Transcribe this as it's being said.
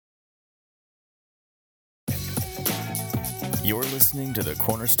You're listening to the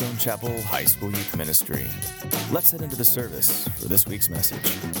Cornerstone Chapel High School Youth Ministry. Let's head into the service for this week's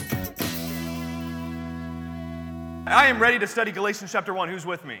message. I am ready to study Galatians chapter 1. Who's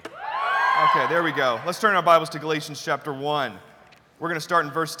with me? Okay, there we go. Let's turn our Bibles to Galatians chapter 1. We're going to start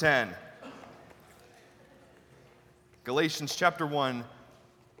in verse 10. Galatians chapter 1,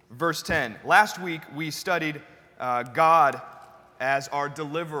 verse 10. Last week we studied God as our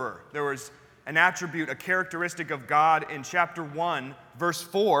deliverer. There was an attribute, a characteristic of God in chapter 1, verse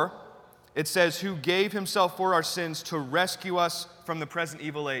 4. It says, who gave himself for our sins to rescue us from the present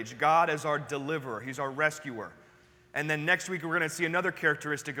evil age. God as our deliverer. He's our rescuer. And then next week we're going to see another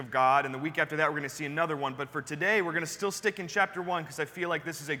characteristic of God, and the week after that we're going to see another one. But for today we're going to still stick in chapter 1 because I feel like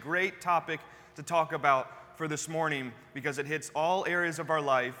this is a great topic to talk about for this morning because it hits all areas of our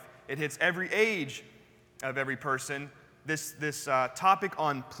life. It hits every age of every person. This topic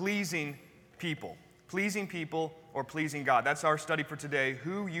on pleasing people or pleasing God. That's our study for today.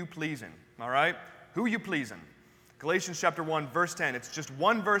 Who you pleasing, all right? Who you pleasing? Galatians chapter 1, verse 10. It's just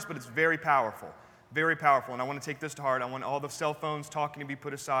one verse, but it's very powerful. Very powerful, and I want to take this to heart. I want all the cell phones talking to be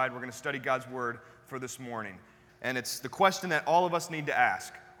put aside. We're going to study God's Word for this morning. And it's the question that all of us need to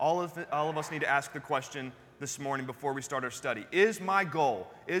ask. All of us need to ask the question this morning before we start our study. Is my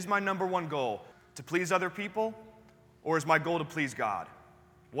number one goal to please other people, or is my goal to please God?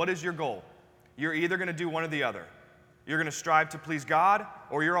 What is your goal? You're either going to do one or the other. You're going to strive to please God,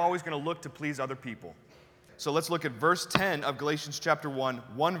 or you're always going to look to please other people. So let's look at verse 10 of Galatians chapter 1,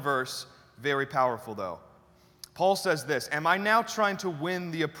 one verse. Very powerful, though. Paul says this, am I now trying to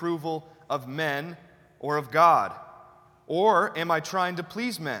win the approval of men or of God? Or am I trying to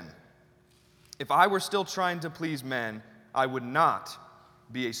please men? If I were still trying to please men, I would not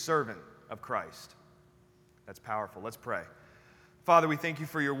be a servant of Christ. That's powerful. Let's pray. Father, we thank you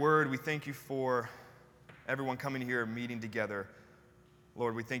for your word. We thank you for everyone coming here, meeting together.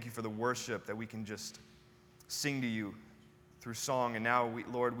 Lord, we thank you for the worship that we can just sing to you through song, and now,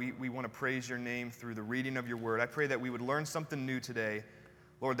 Lord, we want to praise your name through the reading of your word. I pray that we would learn something new today,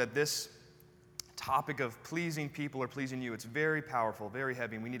 Lord, that this topic of pleasing people or pleasing you, it's very powerful, very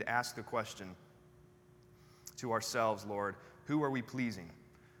heavy, and we need to ask the question to ourselves, Lord, who are we pleasing?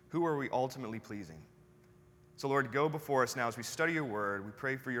 Who are we ultimately pleasing? So, Lord, go before us now as we study your word. We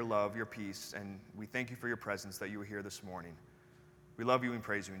pray for your love, your peace, and we thank you for your presence that you were here this morning. We love you and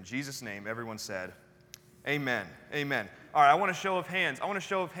praise you. In Jesus' name, everyone said, amen. Amen. All right, I want a show of hands.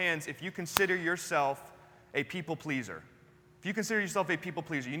 If you consider yourself a people pleaser. If you consider yourself a people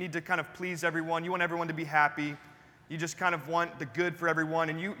pleaser, you need to kind of please everyone. You want everyone to be happy. You just kind of want the good for everyone,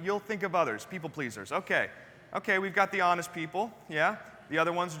 and you'll think of others, people pleasers. Okay, we've got the honest people, yeah? The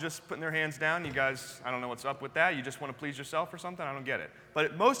other ones are just putting their hands down. You guys, I don't know what's up with that. You just want to please yourself or something? I don't get it.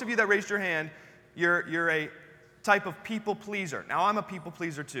 But most of you that raised your hand, you're a type of people pleaser. Now, I'm a people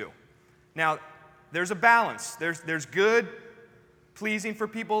pleaser too. Now, there's a balance. There's good pleasing for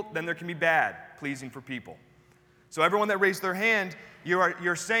people, then there can be bad pleasing for people. So everyone that raised their hand,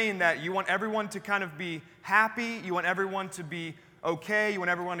 you're saying that you want everyone to kind of be happy, you want everyone to be okay, you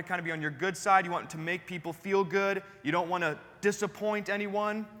want everyone to kind of be on your good side, you want to make people feel good, you don't want to disappoint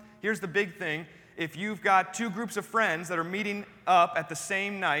anyone. Here's the big thing. If you've got two groups of friends that are meeting up at the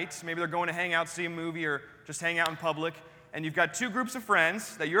same night, maybe they're going to hang out, see a movie, or just hang out in public, and you've got two groups of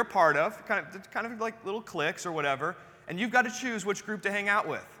friends that you're a part of, kind of like little cliques or whatever, and you've got to choose which group to hang out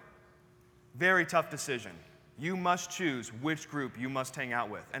with. Very tough decision. You must choose which group you must hang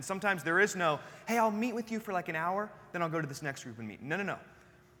out with. And sometimes there is no, hey, I'll meet with you for like an hour, then I'll go to this next group and meet. No.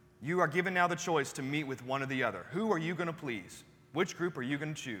 You are given now the choice to meet with one or the other. Who are you going to please? Which group are you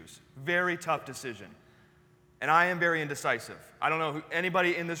going to choose? Very tough decision. And I am very indecisive. I don't know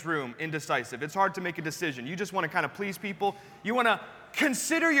anybody in this room indecisive. It's hard to make a decision. You just want to kind of please people. You want to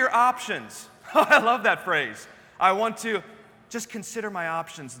consider your options. I love that phrase. I want to just consider my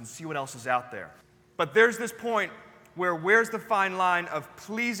options and see what else is out there. But there's this point where's the fine line of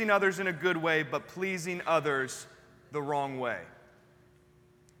pleasing others in a good way, but pleasing others the wrong way?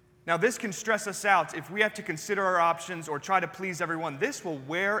 Now, this can stress us out if we have to consider our options or try to please everyone. This will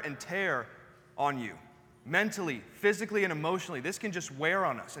wear and tear on you. Mentally, physically, and emotionally, this can just wear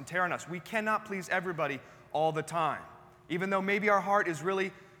on us and tear on us. We cannot please everybody all the time. Even though maybe our heart is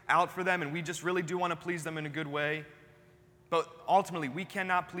really out for them and we just really do want to please them in a good way. But ultimately, we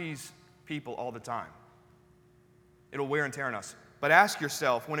cannot please people all the time. It'll wear and tear on us. But ask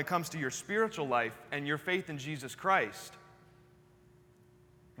yourself, when it comes to your spiritual life and your faith in Jesus Christ,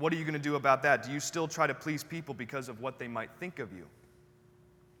 what are you going to do about that? Do you still try to please people because of what they might think of you?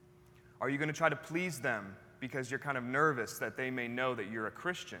 Are you going to try to please them because you're kind of nervous that they may know that you're a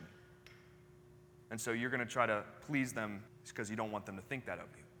Christian? And so you're going to try to please them because you don't want them to think that of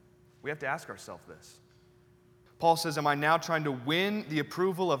you. We have to ask ourselves this. Paul says, am I now trying to win the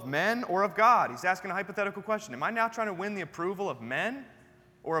approval of men or of God? He's asking a hypothetical question. Am I now trying to win the approval of men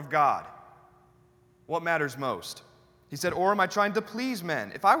or of God? What matters most? He said, or am I trying to please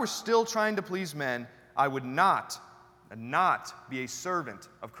men? If I were still trying to please men, I would not be a servant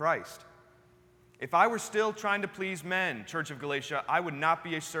of Christ. If I were still trying to please men, Church of Galatia, I would not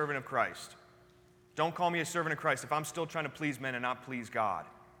be a servant of Christ. Don't call me a servant of Christ if I'm still trying to please men and not please God.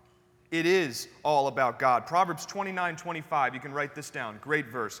 It is all about God. Proverbs 29:25, you can write this down. Great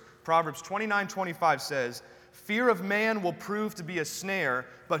verse. Proverbs 29:25 says, fear of man will prove to be a snare,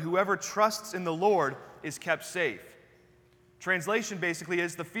 but whoever trusts in the Lord is kept safe. Translation basically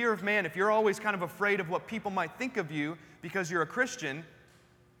is the fear of man. If you're always kind of afraid of what people might think of you because you're a Christian,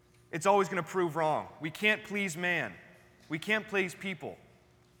 it's always going to prove wrong. We can't please man. We can't please people.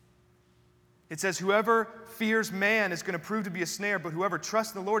 It says, whoever fears man is going to prove to be a snare, but whoever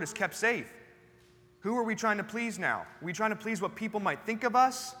trusts in the Lord is kept safe. Who are we trying to please now? Are we trying to please what people might think of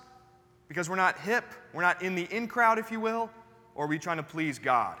us because we're not hip, we're not in the in crowd, if you will? Or are we trying to please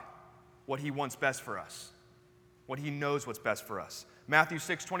God, what he wants best for us, what he knows what's best for us? Matthew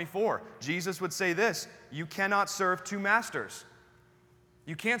 6:24, Jesus would say this, you cannot serve two masters.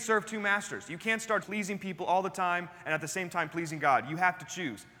 You can't serve two masters. You can't start pleasing people all the time and at the same time pleasing God. You have to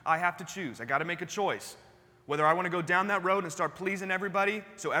choose. I have to choose. I got to make a choice. Whether I want to go down that road and start pleasing everybody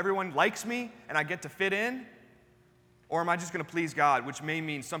so everyone likes me and I get to fit in, or am I just going to please God, which may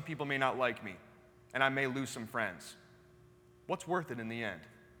mean some people may not like me and I may lose some friends. What's worth it in the end?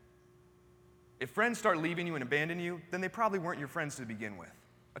 If friends start leaving you and abandon you, then they probably weren't your friends to begin with.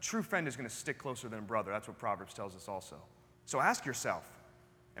 A true friend is going to stick closer than a brother. That's what Proverbs tells us also. So ask yourself,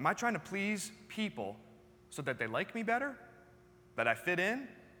 am I trying to please people so that they like me better, that I fit in,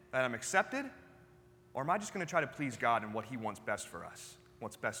 that I'm accepted? Or am I just going to try to please God and what he wants best for us,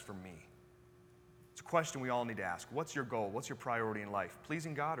 what's best for me? It's a question we all need to ask. What's your goal? What's your priority in life?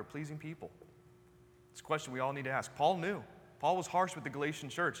 Pleasing God or pleasing people? It's a question we all need to ask. Paul knew. Paul was harsh with the Galatian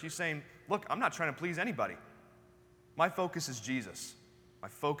church. He's saying, look, I'm not trying to please anybody. My focus is Jesus. My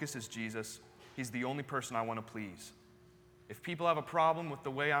focus is Jesus. He's the only person I want to please. If people have a problem with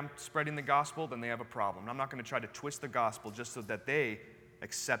the way I'm spreading the gospel, then they have a problem. I'm not going to try to twist the gospel just so that they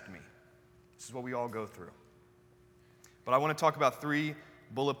accept me. This is what we all go through. But I want to talk about 3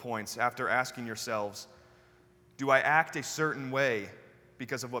 bullet points after asking yourselves, do I act a certain way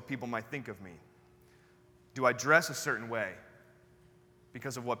because of what people might think of me? Do I dress a certain way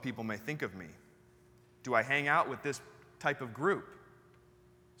because of what people may think of me? Do I hang out with this type of group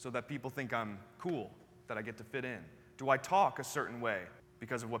so that people think I'm cool, that I get to fit in? Do I talk a certain way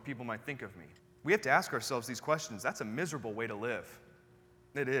because of what people might think of me? We have to ask ourselves these questions. That's a miserable way to live.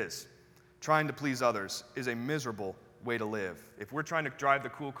 It is. Trying to please others is a miserable way to live. If we're trying to drive the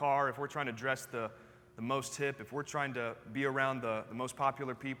cool car, if we're trying to dress the most hip, if we're trying to be around the most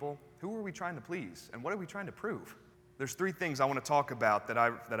popular people, who are we trying to please? And what are we trying to prove? There's 3 things I want to talk about that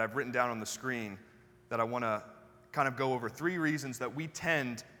I've written down on the screen that I want to kind of go over. 3 reasons that we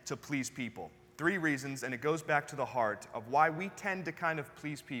tend to please people. 3 reasons, and it goes back to the heart of why we tend to kind of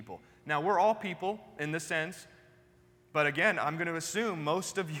please people. Now, we're all people in this sense, but again, I'm going to assume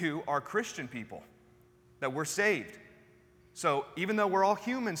most of you are Christian people, that we're saved. So even though we're all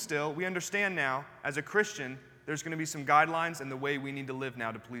human still, we understand now, as a Christian, there's going to be some guidelines in the way we need to live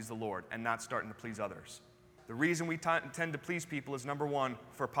now to please the Lord and not starting to please others. The reason we tend to please people is, number 1,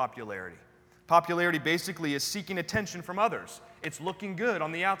 for popularity. Popularity basically is seeking attention from others. It's looking good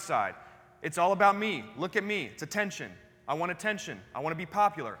on the outside. It's all about me. Look at me. It's attention. I want attention. I want to be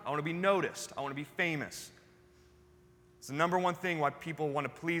popular. I want to be noticed. I want to be famous. It's the number 1 thing why people want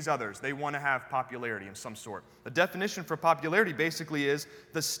to please others. They want to have popularity of some sort. The definition for popularity basically is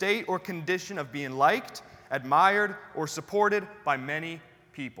the state or condition of being liked, admired, or supported by many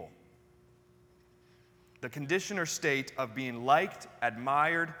people. The condition or state of being liked,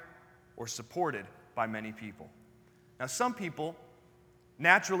 admired, or supported by many people. Now, some people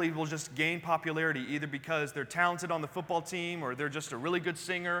naturally will just gain popularity either because they're talented on the football team, or they're just a really good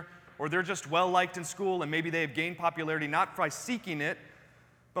singer, or they're just well-liked in school, and maybe they have gained popularity not by seeking it,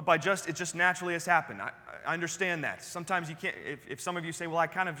 but by it just naturally has happened. I understand that. Sometimes you can't, if some of you say, well, I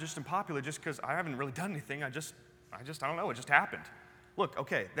kind of just am popular just because I haven't really done anything, I don't know, it just happened. Look,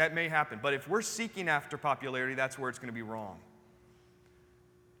 okay, that may happen, but if we're seeking after popularity, that's where it's going to be wrong.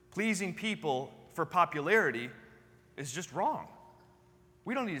 Pleasing people for popularity is just wrong.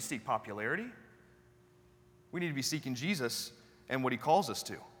 We don't need to seek popularity. We need to be seeking Jesus and what he calls us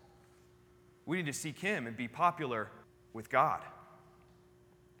to. We need to seek him and be popular with God.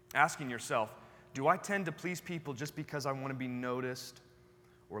 Asking yourself, Do I tend to please people just because I want to be noticed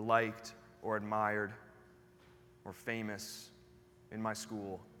or liked or admired or famous in my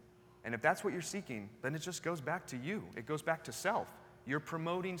school? And if that's what you're seeking, then it just goes back to you. It goes back to self. You're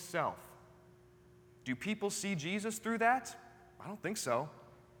promoting self. Do people see Jesus through that? I don't think so.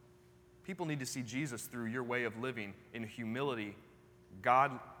 People need to see Jesus through your way of living in humility,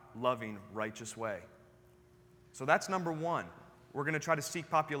 God-loving, righteous way. So that's number one. We're going to try to seek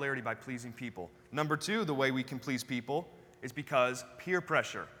popularity by pleasing people. Number two, the way we can please people is because peer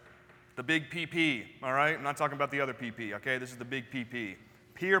pressure. The big PP, all right? I'm not talking about the other PP, okay? This is the big PP.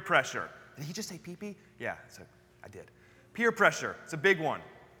 Peer pressure. Did he just say PP? Yeah, I did. Peer pressure. It's a big one,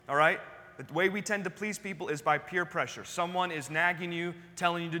 all right? The way we tend to please people is by peer pressure. Someone is nagging you,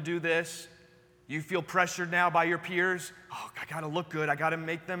 telling you to do this. You feel pressured now by your peers. Oh, I got to look good. I got to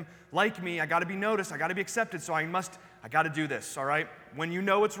make them like me. I got to be noticed. I got to be accepted. So I got to do this, all right? When you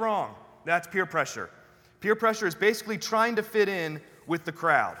know it's wrong, that's peer pressure. Peer pressure is basically trying to fit in with the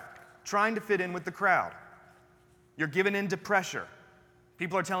crowd. Trying to fit in with the crowd. You're giving in to pressure.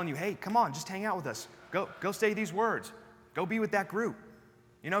 People are telling you, hey, come on, just hang out with us. Go say these words. Go be with that group.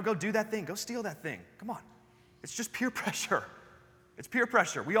 Go do that thing. Go steal that thing. Come on. It's just peer pressure. It's peer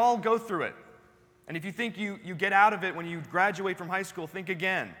pressure. We all go through it. And if you think you get out of it when you graduate from high school, think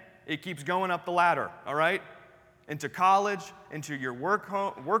again. It keeps going up the ladder, all right? Into college, into your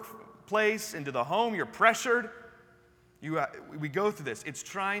workplace, into the home, you're pressured. We go through this. It's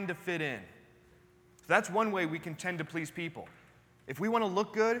trying to fit in. So that's one way we can tend to please people. If we want to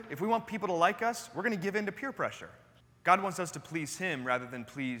look good, if we want people to like us, we're going to give in to peer pressure. God wants us to please Him rather than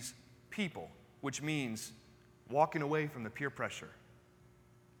please people, which means walking away from the peer pressure.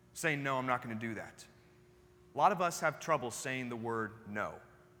 Saying, no, I'm not going to do that. A lot of us have trouble saying the word no.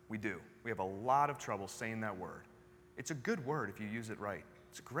 We do. We have a lot of trouble saying that word. It's a good word if you use it right.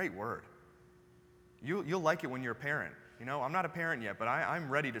 It's a great word. You'll like it when you're a parent. I'm not a parent yet, but I'm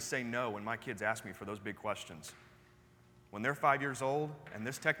ready to say no when my kids ask me for those big questions. When they're 5 years old and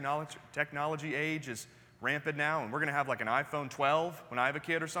this technology age is rampant now, and we're going to have like an iPhone 12 when I have a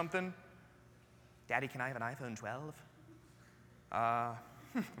kid or something. Daddy, can I have an iPhone 12?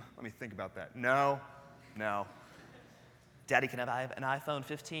 Let me think about that. No. Daddy, can I have an iPhone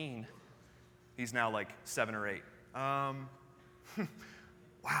 15? He's now like 7 or 8.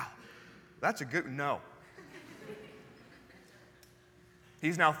 Wow, that's a good, no.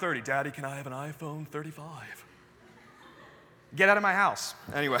 He's now 30. Daddy, can I have an iPhone 35? Get out of my house.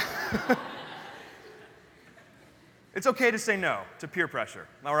 Anyway. It's okay to say no to peer pressure,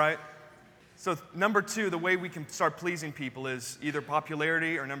 all right? So number two, the way we can start pleasing people is either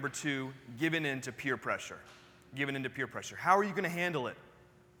popularity or number two, giving in to peer pressure. Giving in to peer pressure. How are you going to handle it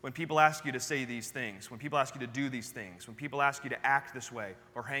when people ask you to say these things, when people ask you to do these things, when people ask you to act this way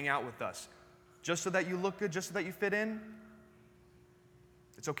or hang out with us? Just so that you look good, just so that you fit in?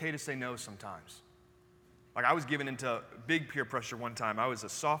 It's okay to say no sometimes. Like I was given into big peer pressure one time. I was a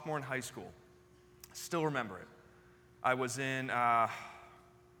sophomore in high school. I still remember it. I was a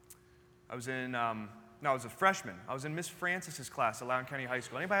freshman. I was in Miss Francis's class at Loudoun County High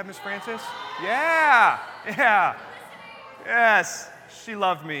School. Anybody have Miss Francis? Yeah. Yes. She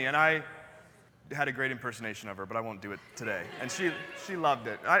loved me, and I had a great impersonation of her, but I won't do it today. And she loved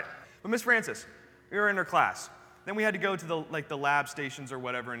it. But Miss Francis, we were in her class. Then we had to go to the lab stations or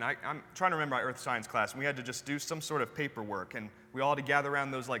whatever, and I'm trying to remember my earth science class, and we had to just do some sort of paperwork, and we all had to gather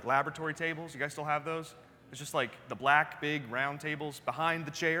around those laboratory tables. You guys still have those? It's just like the black, big, round tables behind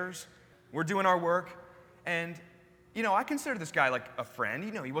the chairs. We're doing our work, and, I consider this guy like a friend.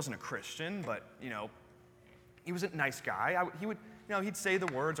 He wasn't a Christian, but, he was a nice guy. He would, he'd say the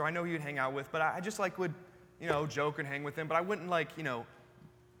words, or I know he would hang out with, but I just would, joke and hang with him, but I wouldn't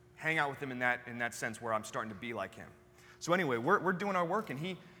hang out with him in that sense where I'm starting to be like him. So anyway, we're doing our work, and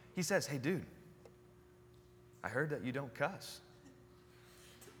he says, hey, dude, I heard that you don't cuss.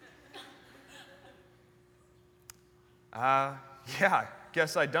 Yeah,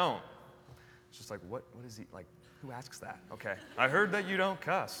 guess I don't. It's just like, what is he, who asks that? Okay, I heard that you don't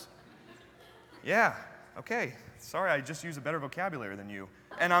cuss. Yeah, okay, sorry, I just use a better vocabulary than you.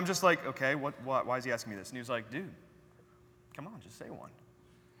 And I'm just like, okay, what, why is he asking me this? And he was like, dude, come on, just say one.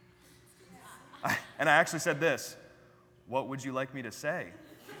 And I actually said this, what would you like me to say?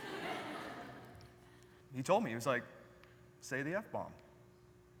 He told me, he was like, say the F-bomb.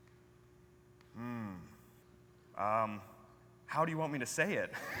 How do you want me to say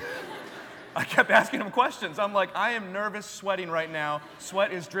it? I kept asking him questions. I'm like, I am nervous, sweating right now.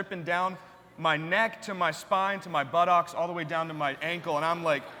 Sweat is dripping down my neck to my spine to my buttocks, all the way down to my ankle. And I'm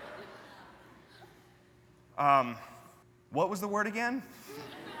like, what was the word again?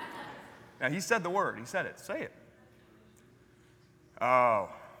 Now, he said the word. He said it. Say it. Oh.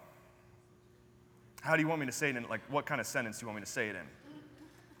 How do you want me to say it in, like, what kind of sentence do you want me to say it in?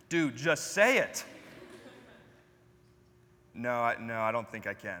 Dude, just say it. No, I don't think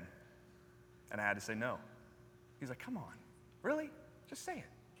I can. And I had to say no. He's like, come on, really? Just say it.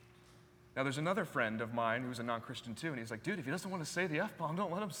 Now, there's another friend of mine who's a non-Christian too, and he's like, dude, if he doesn't want to say the F-bomb,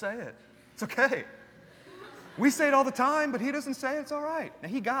 don't let him say it. It's okay. We say it all the time, but he doesn't say it, it's all right. Now,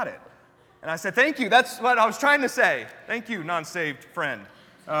 he got it. And I said, thank you, that's what I was trying to say. Thank you, non-saved friend,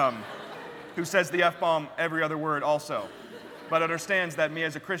 who says the F-bomb every other word also, but understands that me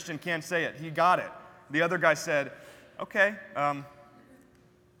as a Christian can't say it. He got it. The other guy said, okay,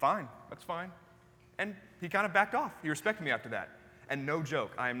 fine, that's fine. And he kind of backed off. He respected me after that. And no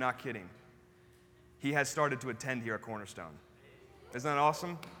joke, I am not kidding. He has started to attend here at Cornerstone. Isn't that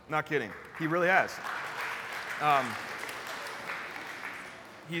awesome? Not kidding. He really has.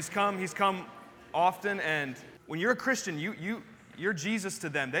 He's come often, and when you're a Christian, you're Jesus to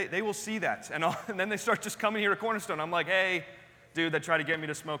them. They will see that. And then they start just coming here to Cornerstone. I'm like, hey, dude that tried to get me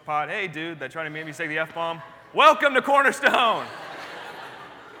to smoke pot. Hey, dude that tried to make me say the F-bomb. Welcome to Cornerstone.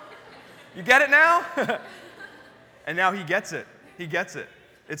 You get it now? And now he gets it. He gets it.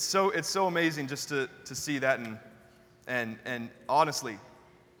 It's so amazing just to see that, and honestly,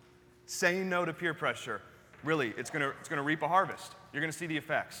 saying no to peer pressure, really, it's gonna reap a harvest. You're gonna see the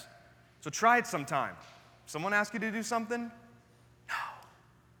effects. So try it sometime. Someone asks you to do something? No.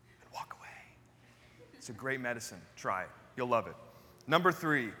 And walk away. It's a great medicine. Try it. You'll love it. Number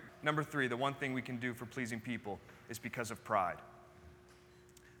three, the one thing we can do for pleasing people is because of pride.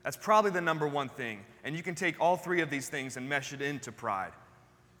 That's probably the number one thing. And you can take all three of these things and mesh it into pride.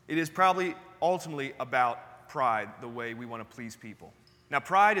 It is probably ultimately about pride, the way we want to please people. Now,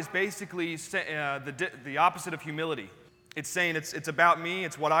 pride is basically the opposite of humility. It's saying it's about me,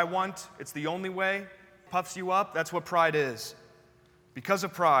 it's what I want, it's the only way, puffs you up. That's what pride is. Because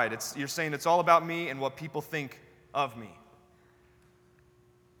of pride, you're saying it's all about me and what people think of me.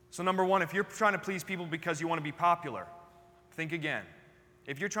 So number one, if you're trying to please people because you want to be popular, think again.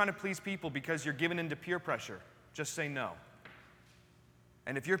 If you're trying to please people because you're giving in to peer pressure, just say no.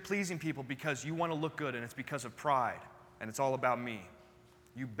 And if you're pleasing people because you want to look good and it's because of pride and it's all about me,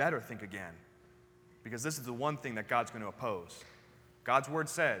 you better think again. Because this is the one thing that God's going to oppose. God's word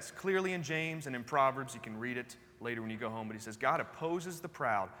says, clearly in James and in Proverbs, you can read it later when you go home, but he says, God opposes the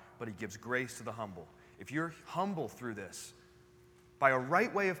proud, but he gives grace to the humble. If you're humble through this, by a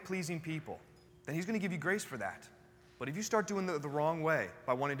right way of pleasing people, then he's going to give you grace for that. But if you start doing the wrong way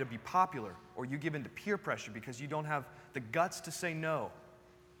by wanting to be popular, or you give in to peer pressure because you don't have the guts to say no,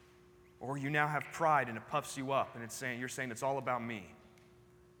 or you now have pride and it puffs you up and you're saying it's all about me,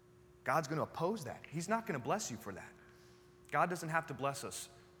 God's going to oppose that. He's not going to bless you for that. God doesn't have to bless us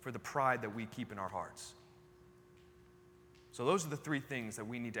for the pride that we keep in our hearts. So those are the three things that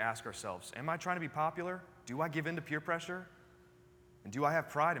we need to ask ourselves. Am I trying to be popular? Do I give in to peer pressure? And do I have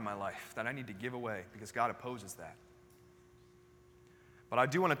pride in my life that I need to give away because God opposes that? But I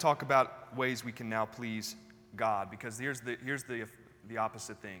do want to talk about ways we can now please God, because here's the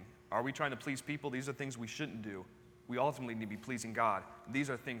opposite thing. Are we trying to please people? These are things we shouldn't do. We ultimately need to be pleasing God. These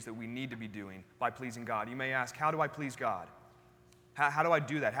are things that we need to be doing by pleasing God. You may ask, how do I please God? How do I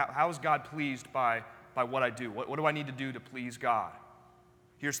do that? How is God pleased by what I do? What do I need to do to please God?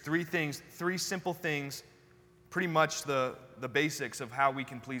 Here's three things, three simple things, pretty much the basics of how we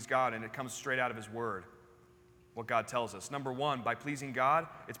can please God, and it comes straight out of His Word, what God tells us. Number one, by pleasing God,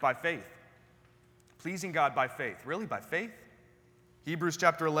 it's by faith. Pleasing God by faith. Really, by faith? Hebrews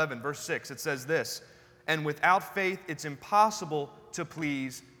chapter 11, verse 6, it says this, and without faith, it's impossible to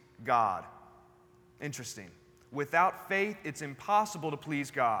please God. Interesting. Without faith, it's impossible to please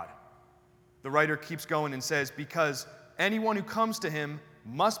God. The writer keeps going and says, because anyone who comes to Him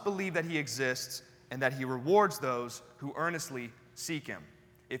must believe that He exists and that He rewards those who earnestly seek Him.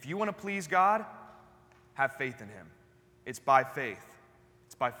 If you want to please God, have faith in Him. It's by faith.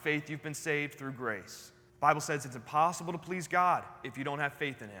 It's by faith you've been saved through grace. The Bible says it's impossible to please God if you don't have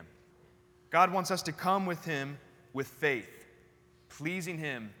faith in Him. God wants us to come with Him with faith, pleasing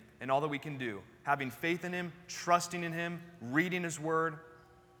Him in all that we can do, having faith in Him, trusting in Him, reading His Word.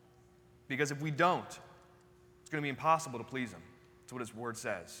 Because if we don't, it's going to be impossible to please Him. That's what His Word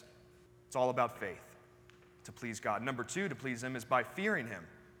says. It's all about faith to please God. Number two, to please Him is by fearing Him.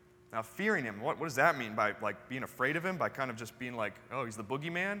 Now, fearing Him, what does that mean? By being afraid of Him? By kind of just being like, oh, He's the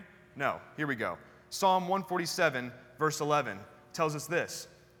boogeyman? No, here we go. Psalm 147, verse 11, tells us this.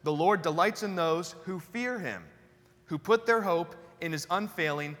 The Lord delights in those who fear Him, who put their hope in His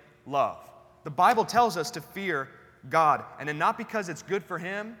unfailing love. The Bible tells us to fear God, and then not because it's good for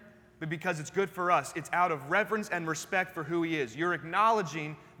Him, but because it's good for us. It's out of reverence and respect for who he is. You're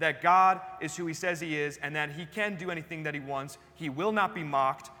acknowledging that God is who he says he is and that he can do anything that he wants. He will not be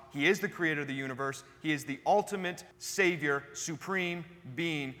mocked. He is the creator of the universe. He is the ultimate savior, supreme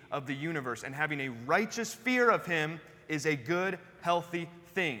being of the universe. And having a righteous fear of him is a good, healthy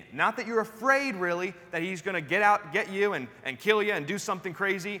thing. Not that you're afraid, really, that he's going to get you and kill you and do something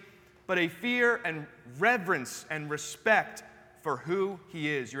crazy, but a fear and reverence and respect for who he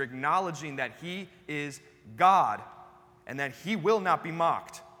is. You're acknowledging that he is God and that he will not be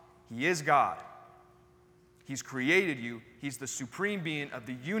mocked. He is God. He's created you. He's the supreme being of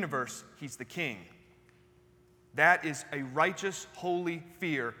the universe. He's the king. That is a righteous, holy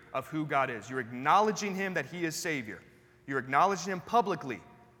fear of who God is. You're acknowledging him that he is Savior. You're acknowledging him publicly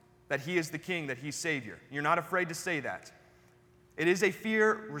that he is the king, that he's Savior. You're not afraid to say that. It is a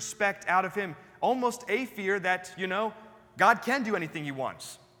fear, respect out of him, almost a fear that, God can do anything he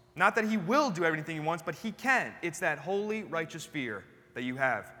wants. Not that he will do everything he wants, but he can. It's that holy, righteous fear that you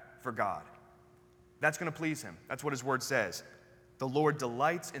have for God. That's going to please him. That's what his word says. The Lord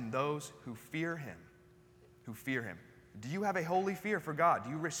delights in those who fear him. Who fear him. Do you have a holy fear for God? Do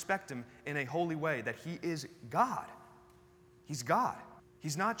you respect him in a holy way that he is God? He's God.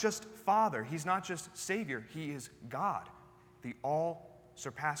 He's not just Father. He's not just Savior. He is God, the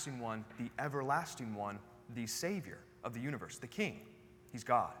all-surpassing one, the everlasting one, the Savior of the universe, the King. He's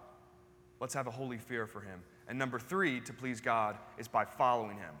God. Let's have a holy fear for him. And number 3, to please God, is by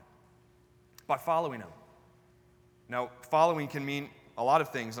following him. By following him. Now, following can mean a lot of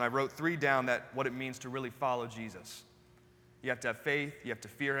things, and I wrote 3 down that what it means to really follow Jesus. You have to have faith, you have to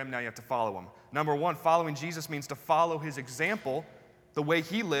fear him, now you have to follow him. Number 1, following Jesus means to follow his example, the way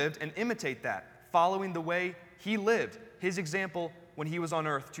he lived, and imitate that. Following the way he lived, his example when he was on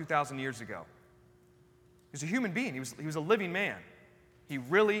earth 2,000 years ago. He was a human being. He was a living man. He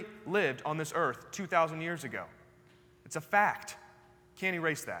really lived on this earth 2,000 years ago. It's a fact. Can't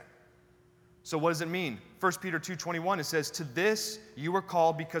erase that. So what does it mean? 1 Peter 2:21, it says, "To this you were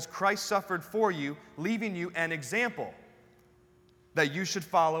called because Christ suffered for you, leaving you an example that you should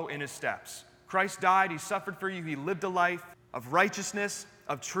follow in his steps." Christ died. He suffered for you. He lived a life of righteousness,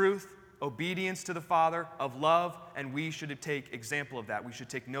 of truth, obedience to the Father, of love, and we should take example of that. We should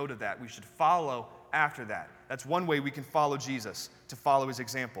take note of that. We should follow after that. That's one way we can follow Jesus, to follow his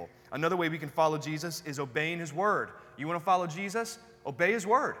example. Another way we can follow Jesus is obeying his word. You want to follow Jesus? Obey his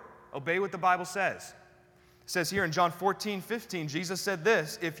word. Obey what the Bible says. It says here in John 14:15, Jesus said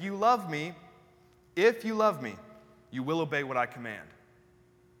this, if you love me, you will obey what I command.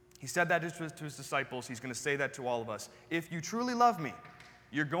 He said that to his disciples. He's going to say that to all of us. If you truly love me,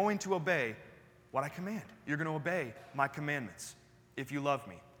 you're going to obey what I command. You're going to obey my commandments if you love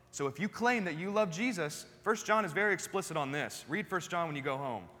me. So if you claim that you love Jesus, 1 John is very explicit on this. Read 1 John when you go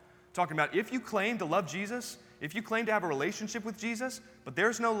home. Talking about if you claim to love Jesus, if you claim to have a relationship with Jesus, but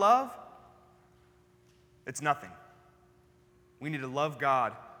there's no love, it's nothing. We need to love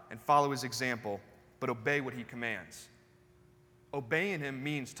God and follow his example, but obey what he commands. Obeying him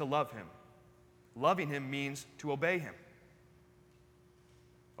means to love him. Loving him means to obey him.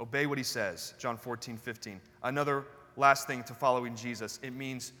 Obey what he says, John 14:15. Another last thing to following Jesus, it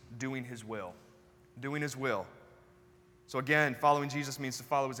means doing his will. Doing his will. So again, following Jesus means to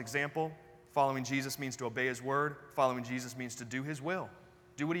follow his example. Following Jesus means to obey his word. Following Jesus means to do his will.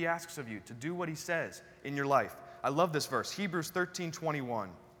 Do what he asks of you, to do what he says in your life. I love this verse, Hebrews 13:21.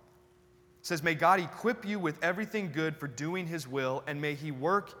 It says, may God equip you with everything good for doing his will, and may he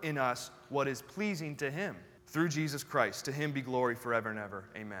work in us what is pleasing to him. Through Jesus Christ, to him be glory forever and ever.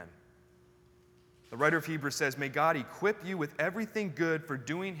 Amen. The writer of Hebrews says, may God equip you with everything good for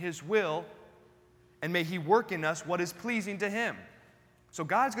doing his will, and may he work in us what is pleasing to him. So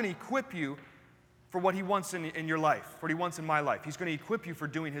God's going to equip you for what he wants in your life, what he wants in my life. He's going to equip you for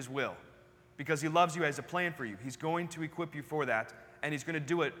doing his will because he loves you, has a plan for you. He's going to equip you for that, and he's going to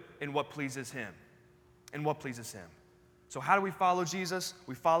do it in what pleases him. In what pleases him. So how do we follow Jesus?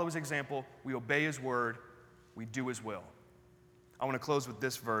 We follow his example. We obey his word. We do his will. I want to close with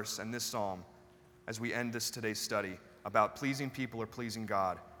this verse and this psalm as we end today's study about pleasing people or pleasing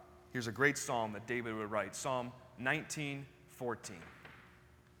God. Here's a great psalm that David would write, Psalm 19:14.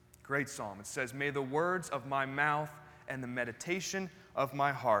 Great psalm. It says, may the words of my mouth and the meditation of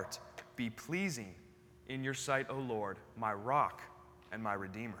my heart be pleasing in your sight, O Lord, my rock and my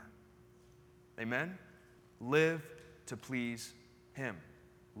redeemer. Amen? Live to please him.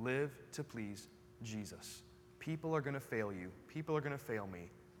 Live to please Jesus. People are going to fail you. People are going to fail me.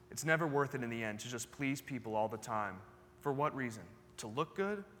 It's never worth it in the end to just please people all the time. For what reason? To look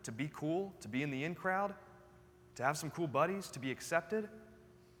good? To be cool? To be in the in crowd? To have some cool buddies? To be accepted?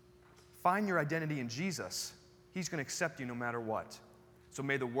 find your identity in Jesus, He's going to accept you no matter what. So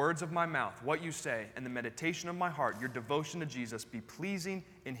may the words of my mouth, what you say, and the meditation of my heart, your devotion to Jesus, be pleasing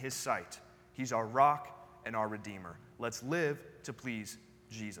in His sight. He's our rock and our Redeemer. Let's live to please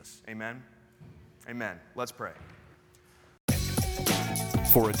Jesus. Amen? Amen. Let's pray.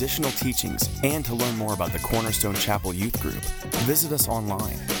 For additional teachings and to learn more about the Cornerstone Chapel Youth Group, visit us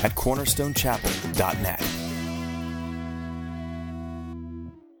online at cornerstonechapel.net.